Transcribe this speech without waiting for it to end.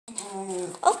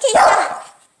Okay,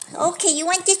 stop. Okay, you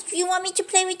want this? You want me to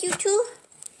play with you too?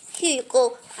 Here you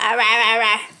go. I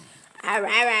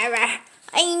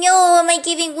know. Am I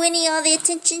giving Winnie all the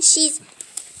attention? She's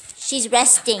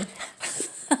resting.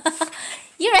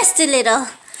 You rest a little.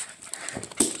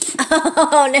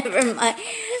 Oh, never mind.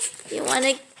 You want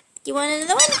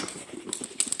another one?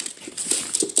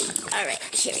 All right,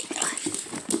 here we go.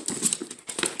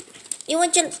 You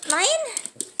want your lion?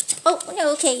 Oh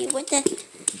no, okay. You want the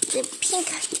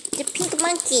pink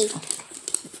monkey.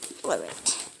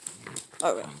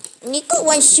 All right. Nico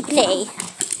wants to play.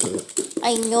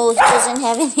 I know he doesn't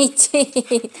have any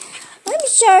teeth. I'm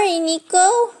sorry,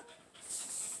 Nico.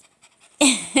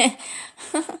 You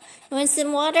want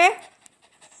some water?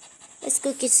 Let's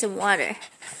go get some water.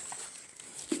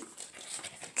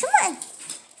 Come on.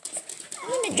 I'm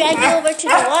gonna drag you over to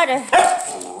the water.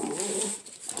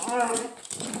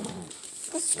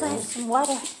 Let's go have some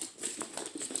water. Here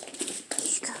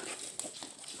you go.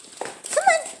 Come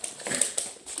on.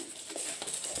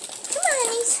 Come on,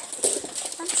 honeys.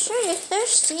 I'm sure you're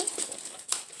thirsty.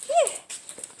 Here.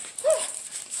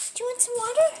 Do you want some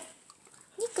water?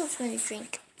 Nico's gonna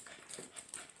drink.